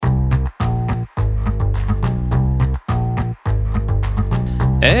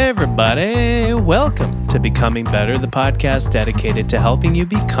Hey everybody, welcome to Becoming Better, the podcast dedicated to helping you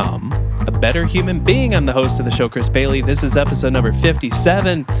become a better human being. I'm the host of the show, Chris Bailey. This is episode number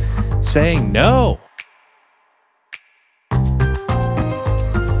 57, Saying No.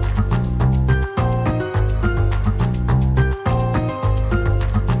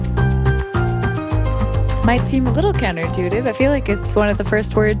 Might seem a little counterintuitive. I feel like it's one of the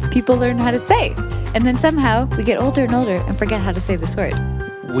first words people learn how to say. And then somehow we get older and older and forget how to say this word.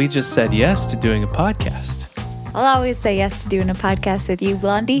 We just said yes to doing a podcast. I'll always say yes to doing a podcast with you,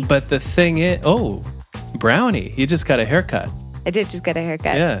 Blondie. But the thing is, Brownie, you just got a haircut. I did just get a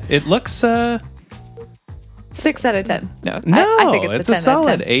haircut. Yeah, it looks, 6 out of 10. No, no, I think it's a a 10 solid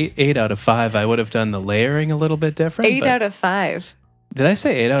out of 10. 8 out of 5. I would have done the layering a little bit different. 8 out of 5. Did I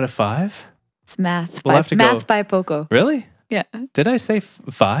say 8 out of 5? It's math. We'll have to math go- by Poco. Really? Yeah, Did I say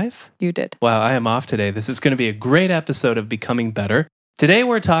 5? you did. Wow, I am off today. This is going to be a great episode of Becoming Better. Today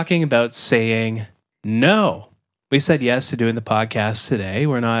we're talking about saying no. We said yes to doing the podcast today.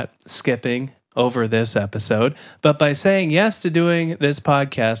 We're not skipping over this episode. But by saying yes to doing this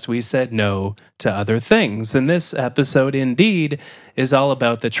podcast, we said no to other things. And this episode indeed is all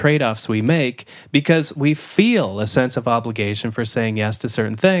about the trade-offs we make because we feel a sense of obligation for saying yes to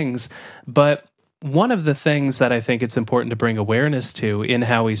certain things. But one of the things that I think it's important to bring awareness to in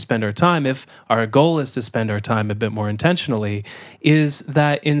how we spend our time, if our goal is to spend our time a bit more intentionally, is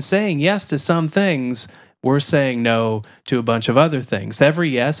that in saying yes to some things, we're saying no to a bunch of other things. Every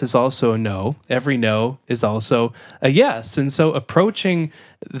yes is also a no. Every no is also a yes. And so approaching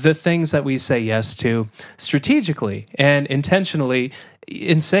the things that we say yes to strategically and intentionally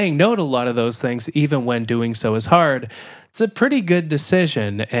in saying no to a lot of those things, even when doing so is hard, it's a pretty good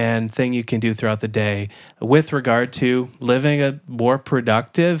decision and thing you can do throughout the day with regard to living a more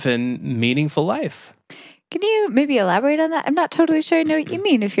productive and meaningful life. Can you maybe elaborate on that? I'm not totally sure I know what you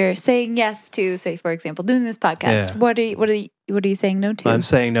mean. If you're saying yes to, say, for example, doing this podcast, Yeah. what are you saying no to? I'm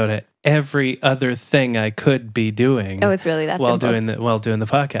saying no to every other thing I could be doing. Oh, it's really that while simple. doing the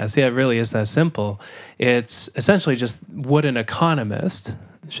podcast. Yeah, it really is that simple. It's essentially just what an economist,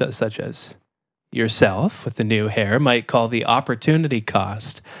 such as yourself with the new hair, might call the opportunity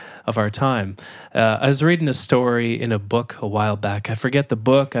cost of our time. I was reading a story in a book a while back. I forget the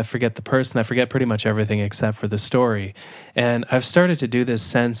book, I forget the person, I forget pretty much everything except for the story. And I've started to do this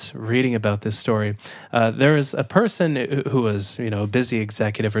since reading about this story. There was a person who was, a busy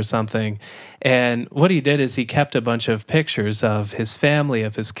executive or something. And what he did is he kept a bunch of pictures of his family,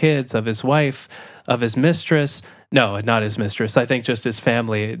 of his kids, of his wife, of his mistress. No, not his mistress. I think just his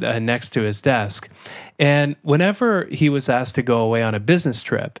family next to his desk. And whenever he was asked to go away on a business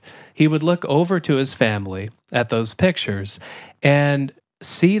trip, he would look over to his family at those pictures and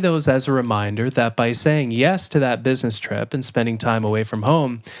see those as a reminder that by saying yes to that business trip and spending time away from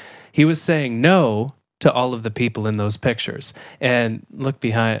home, he was saying no to all of the people in those pictures. And look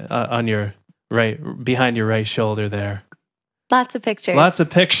behind behind your right shoulder there. Lots of pictures. Lots of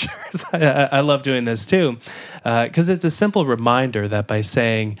pictures. I love doing this too, because it's a simple reminder that by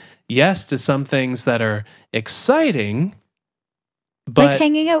saying yes to some things that are exciting, but like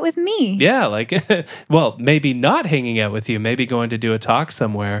hanging out with me. yeah, well, maybe not hanging out with you, maybe going to do a talk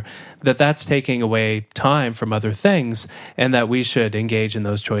somewhere, that's taking away time from other things, and that we should engage in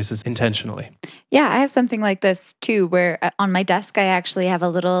those choices intentionally. Yeah, I have something like this too, where on my desk I actually have a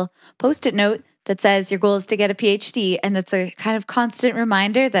little Post-it note that says your goal is to get a PhD. And that's a kind of constant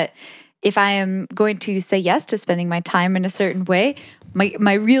reminder that if I am going to say yes to spending my time in a certain way,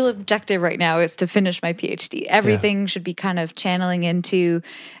 my real objective right now is to finish my PhD. Everything should be kind of channeling into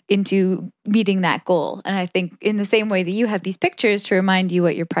meeting that goal. And I think in the same way that you have these pictures to remind you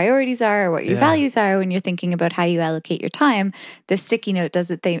what your priorities are or what your values are when you're thinking about how you allocate your time, the sticky note does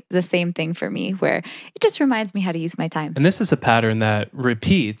the same thing for me, where it just reminds me how to use my time. And this is a pattern that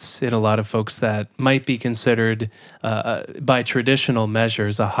repeats in a lot of folks that might be considered by traditional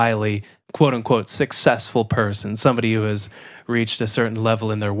measures a highly quote unquote successful person, somebody who has reached a certain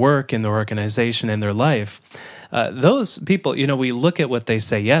level in their work, in their organization, in their life. Those people, we look at what they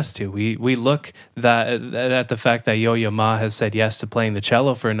say yes to. We look at the fact that Yo-Yo Ma has said yes to playing the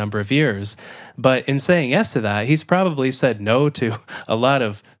cello for a number of years. But in saying yes to that, he's probably said no to a lot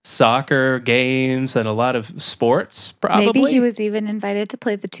of soccer games and a lot of sports, probably. Maybe he was even invited to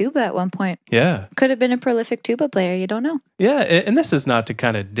play the tuba at one point. Yeah. Could have been a prolific tuba player. You don't know. Yeah, and this is not to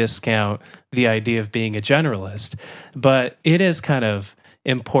kind of discount the idea of being a generalist, but it is kind of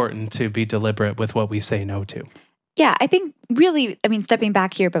important to be deliberate with what we say no to. Yeah, I think really, stepping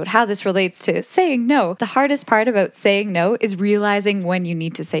back here about how this relates to saying no, the hardest part about saying no is realizing when you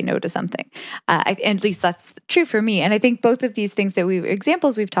need to say no to something. At least that's true for me. And I think both of these things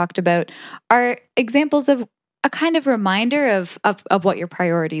examples we've talked about are examples of a kind of reminder of what your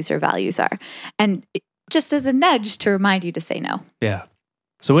priorities or values are. And just as a nudge to remind you to say no. Yeah.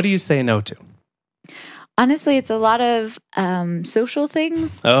 So what do you say no to? Honestly, it's a lot of social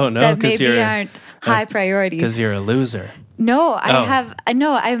things that maybe aren't high priorities. Because you're a loser. No,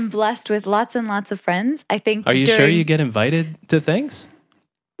 I'm blessed with lots and lots of friends. I think. Are you sure you get invited to things?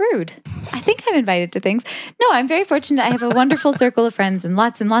 Rude. I think I'm invited to things. No, I'm very fortunate. I have a wonderful circle of friends and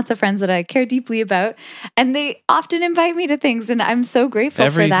lots of friends that I care deeply about. And they often invite me to things. And I'm so grateful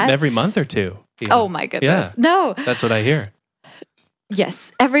for that. Every month or two. Even. Oh my goodness. Yeah, no. That's what I hear.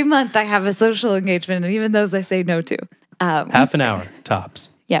 Yes. Every month I have a social engagement. And even those I say no to. Half an hour, tops.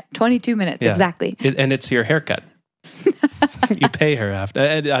 Yeah, 22 minutes, exactly. And it's your haircut. You pay her after.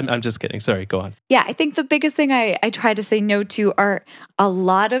 I'm just kidding. Sorry, go on. Yeah, I think the biggest thing I try to say no to are a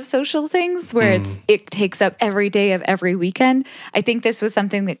lot of social things where it takes up every day of every weekend. I think this was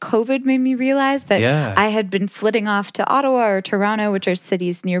something that COVID made me realize that I had been flitting off to Ottawa or Toronto, which are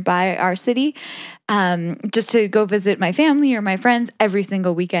cities nearby our city, just to go visit my family or my friends every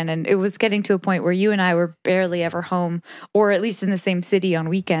single weekend. And it was getting to a point where you and I were barely ever home, or at least in the same city on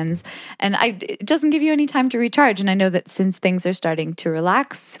weekends. And it doesn't give you any time to recharge. And I know that since things are starting to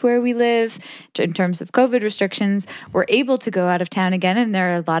relax where we live in terms of COVID restrictions, we're able to go out of town again. And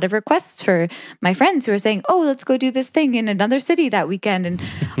there are a lot of requests for my friends who are saying, oh, let's go do this thing in another city that weekend. And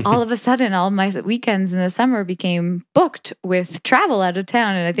all of a sudden, all my weekends in the summer became booked with travel out of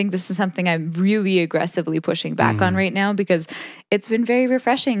town. And I think this is something I'm really aggressively pushing back on right now, because it's been very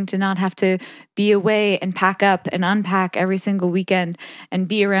refreshing to not have to be away and pack up and unpack every single weekend and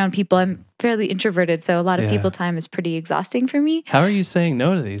be around people. I'm fairly introverted, so a lot of people time is pretty exhausting for me. How are you saying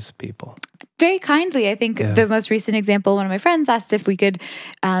no to these people? Very kindly. I think the most recent example, one of my friends asked if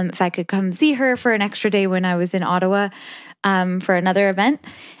I could come see her for an extra day when I was in Ottawa for another event.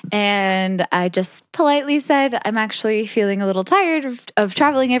 And I just politely said, I'm actually feeling a little tired of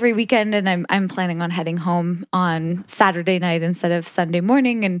traveling every weekend, and I'm planning on heading home on Saturday night instead of Sunday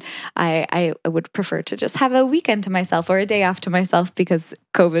morning. And I would prefer to just have a weekend to myself or a day off to myself, because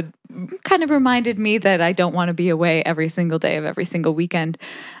COVID kind of reminded me that I don't want to be away every single day of every single weekend.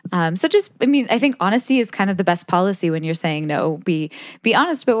 I think honesty is kind of the best policy when you're saying no. Be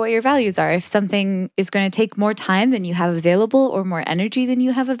honest about what your values are. If something is going to take more time than you have available or more energy than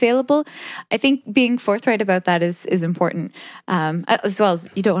you have available, I think being forthright about that is important, as well as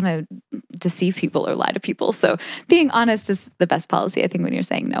you don't want to deceive people or lie to people. So being honest is the best policy, I think, when you're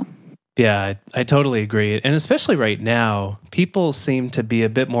saying no. Yeah, I totally agree. And especially right now, people seem to be a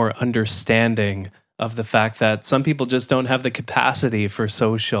bit more understanding of the fact that some people just don't have the capacity for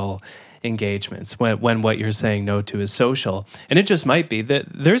social engagements when what you're saying no to is social. And it just might be that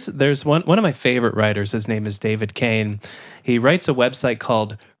there's one of my favorite writers. His name is David Kane. He writes a website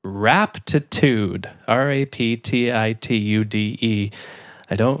called Raptitude, Raptitude.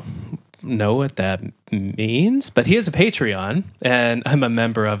 I don't know what that means, but he has a Patreon, and I'm a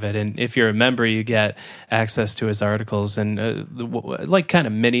member of it. And if you're a member, you get access to his articles and like kind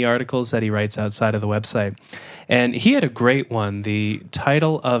of mini articles that he writes outside of the website. And he had a great one. The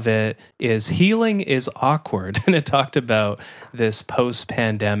title of it is Healing is Awkward. And it talked about this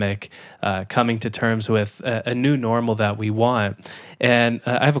post-pandemic coming to terms with a new normal that we want. And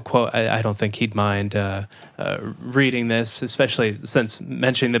I have a quote. I don't think he'd mind reading this, especially since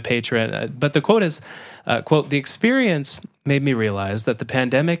mentioning the Patreon. But the quote is, quote, "The experience made me realize that the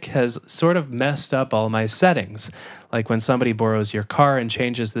pandemic has sort of messed up all my settings. Like when somebody borrows your car and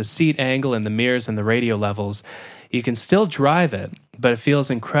changes the seat angle and the mirrors and the radio levels, you can still drive it, but it feels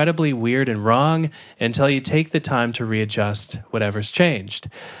incredibly weird and wrong until you take the time to readjust whatever's changed.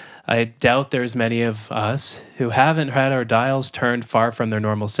 I doubt there's many of us who haven't had our dials turned far from their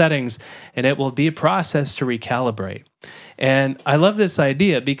normal settings, and it will be a process to recalibrate." And I love this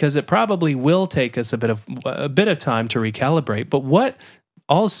idea because it probably will take us a bit of time to recalibrate. But what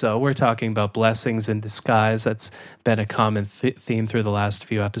also, we're talking about blessings in disguise. That's been a common theme through the last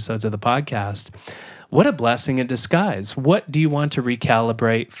few episodes of the podcast. What a blessing in disguise. What do you want to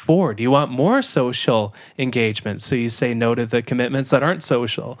recalibrate for? Do you want more social engagement? So you say no to the commitments that aren't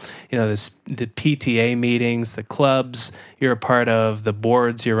social. You know, the PTA meetings, the clubs you're a part of, the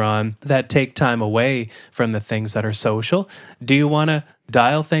boards you're on, that take time away from the things that are social. Do you want to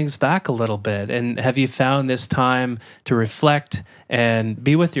dial things back a little bit? And have you found this time to reflect and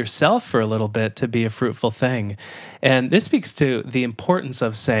be with yourself for a little bit to be a fruitful thing? And this speaks to the importance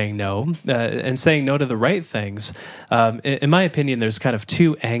of saying no and saying no to the right things. In my opinion, there's kind of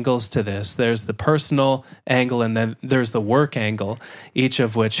two angles to this. There's the personal angle and then there's the work angle, each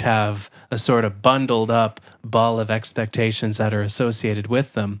of which have a sort of bundled up ball of expectations that are associated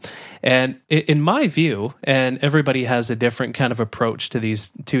with them. And in my view, and everybody has a different kind of approach to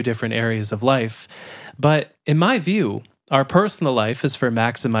these two different areas of life, but in my view, our personal life is for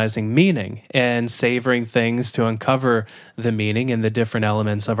maximizing meaning and savoring things to uncover the meaning in the different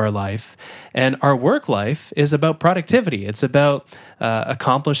elements of our life. And our work life is about productivity. It's about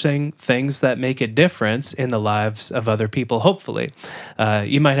accomplishing things that make a difference in the lives of other people, hopefully.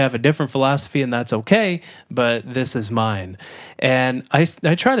 You might have a different philosophy, and that's okay, but this is mine. And I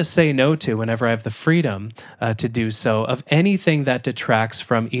try to say no to, whenever I have the freedom to do so, of anything that detracts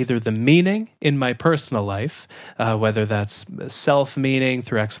from either the meaning in my personal life, whether that's self-meaning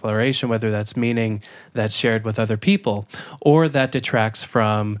through exploration, whether that's meaning that's shared with other people, or that detracts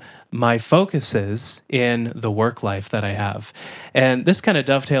from my focuses in the work life that I have. And this kind of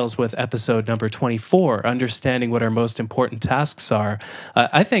dovetails with episode number 24, understanding what our most important tasks are.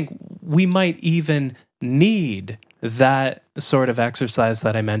 I think we might even need that sort of exercise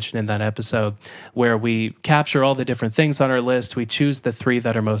that I mentioned in that episode, where we capture all the different things on our list, we choose the 3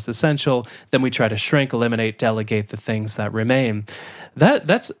 that are most essential, then we try to shrink, eliminate, delegate the things that remain.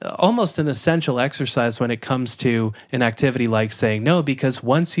 That's almost an essential exercise when it comes to an activity like saying no, because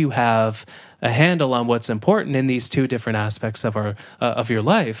once you have a handle on what's important in these 2 different aspects of your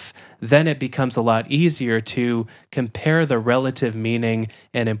life, then it becomes a lot easier to compare the relative meaning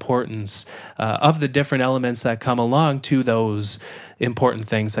and importance of the different elements that come along to those important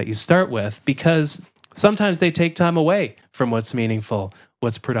things that you start with, because sometimes they take time away from what's meaningful,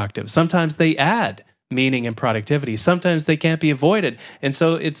 what's productive. Sometimes they add meaning and productivity. Sometimes they can't be avoided. And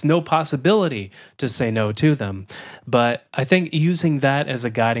so it's no possibility to say no to them. But I think using that as a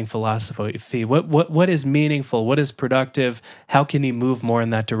guiding philosophy, what is meaningful? What is productive? How can you move more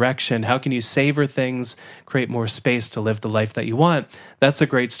in that direction? How can you savor things, create more space to live the life that you want? That's a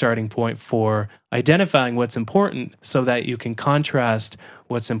great starting point for identifying what's important so that you can contrast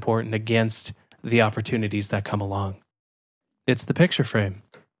what's important against the opportunities that come along. It's the picture frame.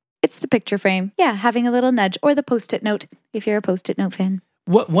 It's the picture frame. Yeah, having a little nudge, or the Post-it note if you're a Post-it note fan.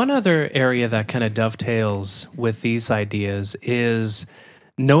 One other area that kind of dovetails with these ideas is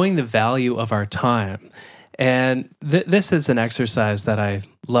knowing the value of our time. And this is an exercise that I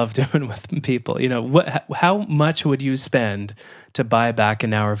love doing with people. You know, how much would you spend to buy back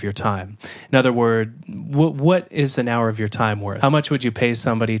an hour of your time? In other words, what is an hour of your time worth? How much would you pay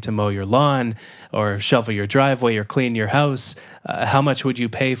somebody to mow your lawn or shovel your driveway or clean your house? How much would you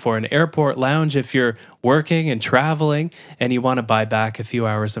pay for an airport lounge if you're working and traveling and you want to buy back a few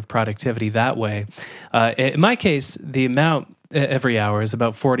hours of productivity that way? In my case, the amount every hour is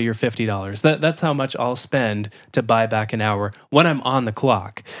about $40 or $50. That's how much I'll spend to buy back an hour when I'm on the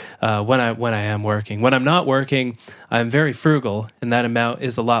clock, when I am working. When I'm not working, I'm very frugal, and that amount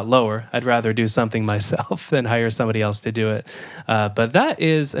is a lot lower. I'd rather do something myself than hire somebody else to do it. But that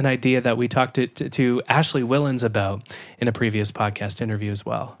is an idea that we talked to Ashley Whillans about in a previous podcast interview as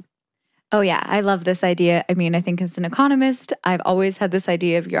well. Oh yeah, I love this idea. I mean, I think as an economist, I've always had this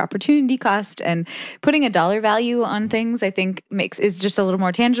idea of your opportunity cost, and putting a dollar value on things, I think is just a little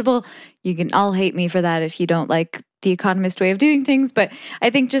more tangible. You can all hate me for that if you don't like the economist way of doing things, but I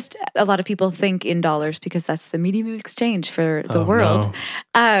think just a lot of people think in dollars because that's the medium of exchange for the world.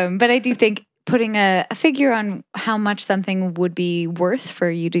 No. But I do think putting a figure on how much something would be worth for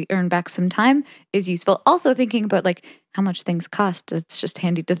you to earn back some time is useful. Also thinking about like how much things cost. It's just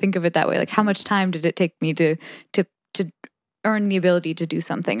handy to think of it that way. Like how much time did it take me to earn the ability to do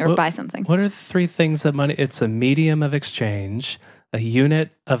something or buy something? What are the 3 things that money? It's a medium of exchange, a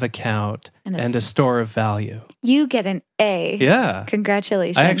unit of account, and a store of value. You get an A. Yeah.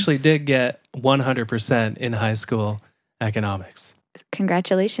 Congratulations. I actually did get 100% in high school economics.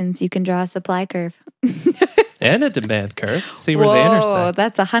 Congratulations. You can draw a supply curve. And a demand curve. See where they intersect. Oh,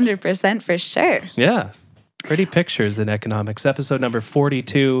 that's 100% for sure. Yeah. Pretty pictures in economics. Episode number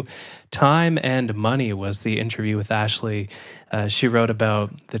 42, Time and Money, was the interview with Ashley. She wrote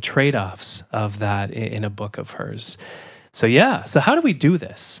about the trade-offs of that in a book of hers. So how do we do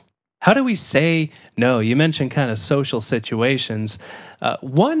this? How do we say no? You mentioned kind of social situations.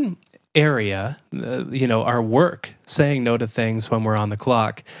 One area, our work, saying no to things when we're on the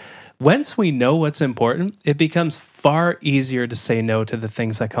clock. Once we know what's important, it becomes far easier to say no to the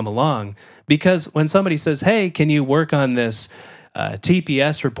things that come along. Because when somebody says, hey, can you work on this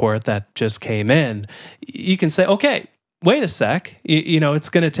TPS report that just came in, you can say, okay, wait a sec, it's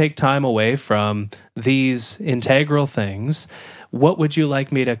going to take time away from these integral things. What would you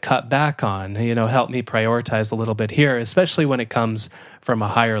like me to cut back on? Help me prioritize a little bit here, especially when it comes from a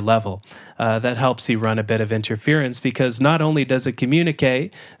higher level. That helps you run a bit of interference, because not only does it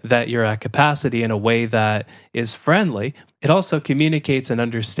communicate that you're at capacity in a way that is friendly, it also communicates an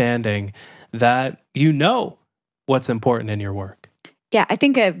understanding that you know what's important in your work. Yeah, I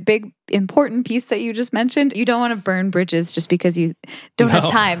think a big important piece that you just mentioned, you don't want to burn bridges just because you don't have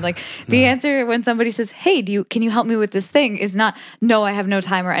time. Like the answer when somebody says, "Hey, can you help me with this thing?" is not, "No, I have no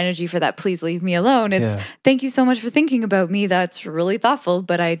time or energy for that. Please leave me alone." It's, "Thank you so much for thinking about me. That's really thoughtful,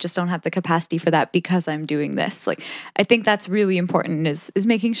 but I just don't have the capacity for that because I'm doing this." Like I think that's really important is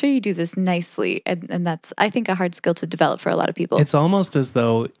making sure you do this nicely, and that's, I think, a hard skill to develop for a lot of people. It's almost as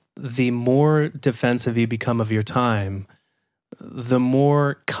though the more defensive you become of your time, the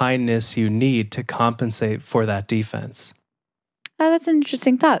more kindness you need to compensate for that defense. Oh, that's an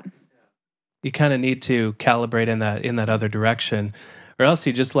interesting thought. You kind of need to calibrate in that other direction, or else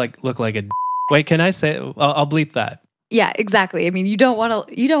you just look like a. Wait, can I say? I'll bleep that. Yeah, exactly. I mean, you don't want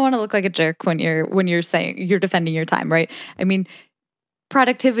to look like a jerk when you're saying you're defending your time, right? I mean,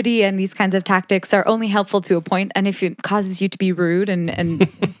 productivity and these kinds of tactics are only helpful to a point, and if it causes you to be rude and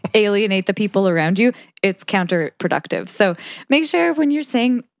alienate the people around you, it's counterproductive. So make sure when you're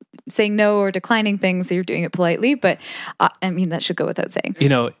saying no or declining things that you're doing it politely, but I mean, that should go without saying.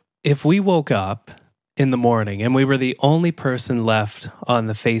 If we woke up in the morning and we were the only person left on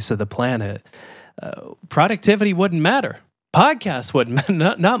the face of the planet, productivity wouldn't matter. Podcasts wouldn't,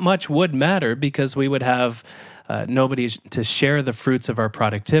 not much would matter, because we would have nobody to share the fruits of our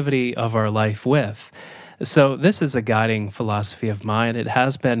productivity, of our life with. So this is a guiding philosophy of mine. It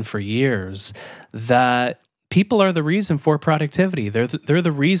has been for years that people are the reason for productivity. They're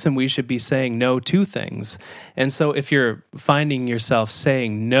the reason we should be saying no to things. And so if you're finding yourself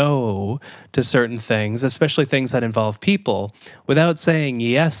saying no to certain things, especially things that involve people, without saying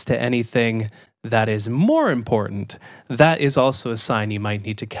yes to anything that is more important, that is also a sign you might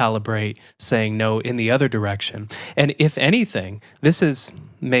need to calibrate saying no in the other direction. And if anything, this is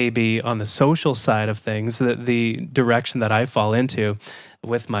maybe on the social side of things, the direction that I fall into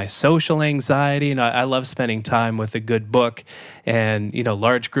with my social anxiety. And I love spending time with a good book and,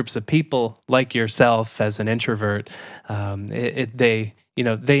 large groups of people like yourself as an introvert. They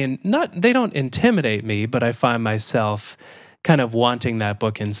don't intimidate me, but I find myself kind of wanting that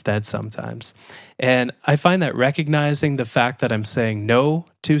book instead sometimes. And I find that recognizing the fact that I'm saying no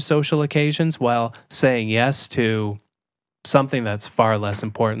to social occasions while saying yes to something that's far less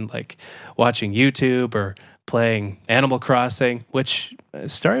important, like watching YouTube or playing Animal Crossing, which I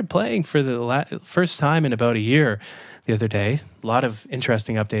started playing for the first time in about a year the other day. A lot of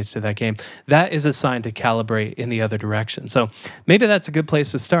interesting updates to that game. That is a sign to calibrate in the other direction. So maybe that's a good place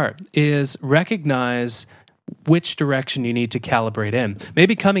to start, is recognize which direction you need to calibrate in.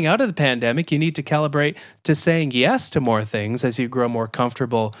 Maybe coming out of the pandemic, you need to calibrate to saying yes to more things as you grow more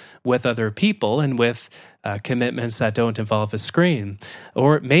comfortable with other people and with commitments that don't involve a screen.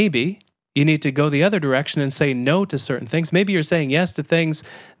 Or maybe you need to go the other direction and say no to certain things. Maybe you're saying yes to things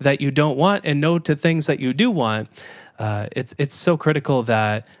that you don't want and no to things that you do want. It's so critical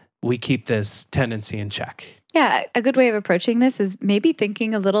that we keep this tendency in check. Yeah, a good way of approaching this is maybe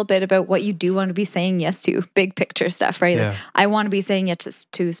thinking a little bit about what you do want to be saying yes to, big picture stuff, right? Yeah. Like, I want to be saying yes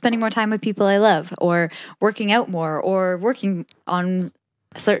to spending more time with people I love, or working out more, or working on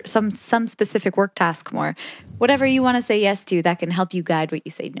some specific work task more. Whatever you want to say yes to, that can help you guide what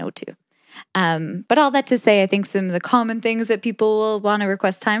you say no to. But all that to say, I think some of the common things that people will want to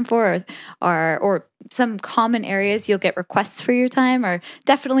request time for or some common areas you'll get requests for your time are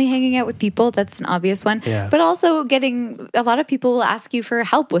definitely hanging out with people. That's an obvious one. Yeah. But also a lot of people will ask you for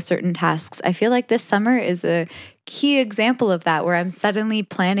help with certain tasks. I feel like this summer is a key example of that, where I'm suddenly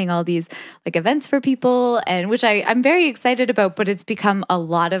planning all these like events for people, and which I'm very excited about, but it's become a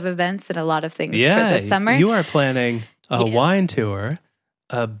lot of events and a lot of things for this summer. You are planning a wine tour,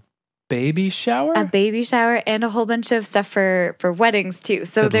 a baby shower, and a whole bunch of stuff for weddings too.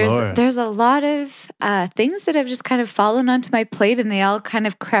 So there's a lot of things that have just kind of fallen onto my plate, and they all kind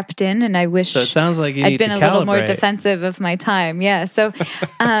of crept in. And I wish so it sounds like I'd been a little more defensive of my time. Yeah. So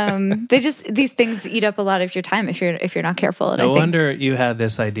these things eat up a lot of your time if you're not careful. And no wonder you had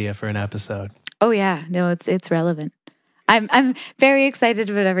this idea for an episode. Oh yeah, no, it's relevant. I'm very excited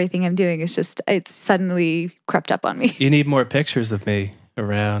about everything I'm doing. It's suddenly crept up on me. You need more pictures of me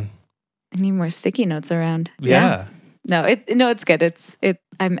around. I need more sticky notes around. Yeah. No, it's good.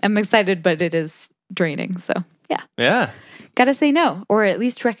 I'm excited, but it is draining. So Yeah. Got to say no, or at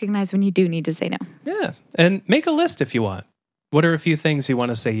least recognize when you do need to say no. Yeah. And make a list if you want. What are a few things you want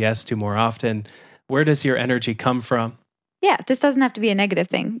to say yes to more often? Where does your energy come from? Yeah, this doesn't have to be a negative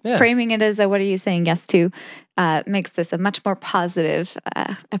thing. Yeah. Framing it as a what are you saying yes to makes this a much more positive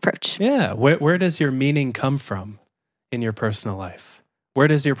approach. Yeah. Where does your meaning come from in your personal life? Where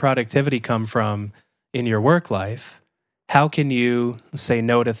does your productivity come from in your work life? How can you say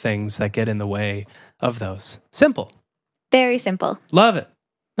no to things that get in the way of those? Simple. Very simple. Love it.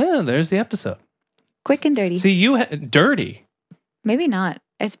 Oh, there's the episode. Quick and dirty. See, dirty. Maybe not.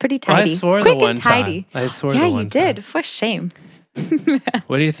 It's pretty Well, tidy. I swore Quick the one and tidy. time. I swore Yeah, the one you did. time. For shame.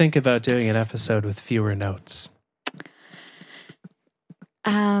 What do you think about doing an episode with fewer notes?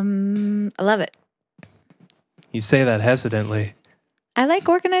 I love it. You say that hesitantly. I like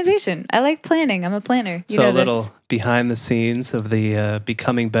organization. I like planning. I'm a planner. You So know a little this. behind the scenes of the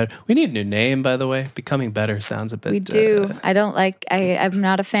Becoming Better. We need a new name, by the way. Becoming Better sounds a bit... We do. I don't like. I'm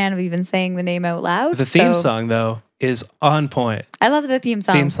not a fan of even saying the name out loud. The theme so song, though, is on point. I love the theme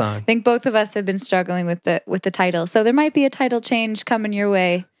song. Theme song. I think both of us have been struggling with the title, so there might be a title change coming your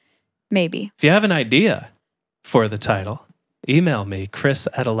way. Maybe. If you have an idea for the title, email me,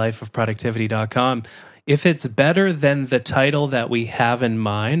 chris@alifeofproductivity.com. If it's better than the title that we have in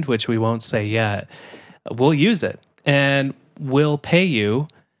mind, which we won't say yet, we'll use it. And we'll pay you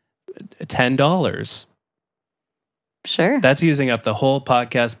 $10. Sure. That's using up the whole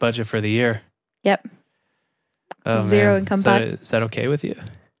podcast budget for the year. Yep. Oh, Zero man. income Is that- pod. Is that okay with you?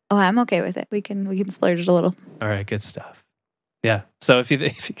 Oh, I'm okay with it. We can splurge a little. All right, good stuff. Yeah. So if you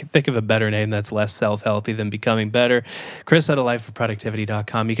can think of a better name that's less self-helpy than Becoming Better,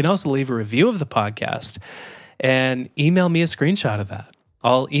 chris@alifeofproductivity.com. You can also leave a review of the podcast and email me a screenshot of that.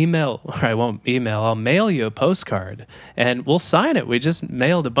 I'll mail you a postcard and we'll sign it. We just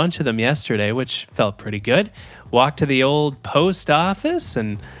mailed a bunch of them yesterday, which felt pretty good. Walked to the old post office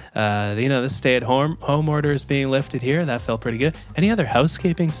and the stay-at-home order is being lifted here. That felt pretty good. Any other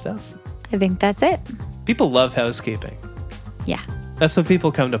housekeeping stuff? I think that's it. People love housekeeping. Yeah. That's what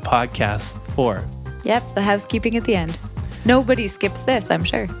people come to podcasts for. Yep. The housekeeping at the end. Nobody skips this, I'm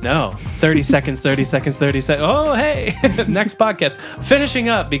sure. No. 30 seconds, 30 seconds, 30 seconds. Oh, hey. Next podcast. Finishing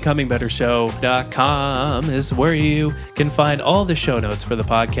up, becomingbettershow.com is where you can find all the show notes for the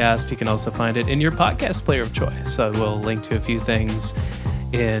podcast. You can also find it in your podcast player of choice. So we'll link to a few things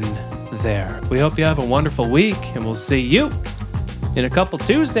in there. We hope you have a wonderful week, and we'll see you in a couple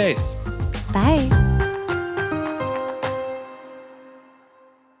Tuesdays. Bye.